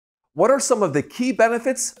What are some of the key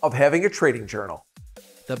benefits of having a trading journal?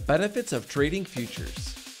 The benefits of trading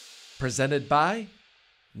futures. Presented by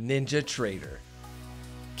NinjaTrader.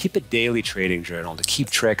 Keep a daily trading journal to keep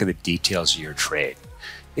track of the details of your trade.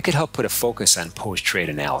 It could help put a focus on post-trade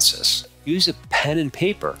analysis. Use a pen and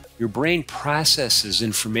paper. Your brain processes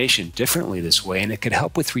information differently this way, and it could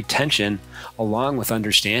help with retention along with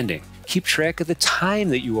understanding. Keep track of the time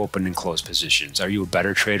that you open and close positions. Are you a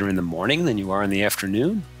better trader in the morning than you are in the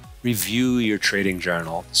afternoon? Review your trading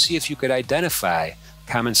journal. See if you could identify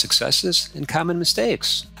common successes and common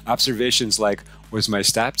mistakes. Observations like, was my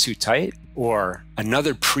stop too tight? Or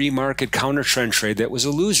another pre-market counter trend trade that was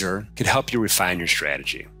a loser could help you refine your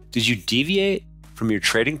strategy. Did you deviate from your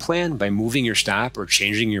trading plan by moving your stop or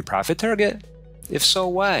changing your profit target? If so,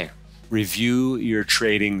 why? Review your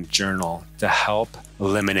trading journal to help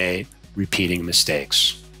eliminate repeating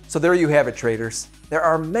mistakes. So there you have it, traders. There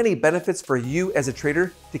are many benefits for you as a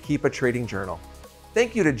trader to keep a trading journal.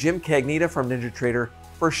 Thank you to Jim Cagnina from NinjaTrader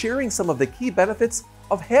for sharing some of the key benefits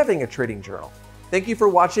of having a trading journal. Thank you for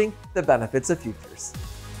watching The Benefits of Futures.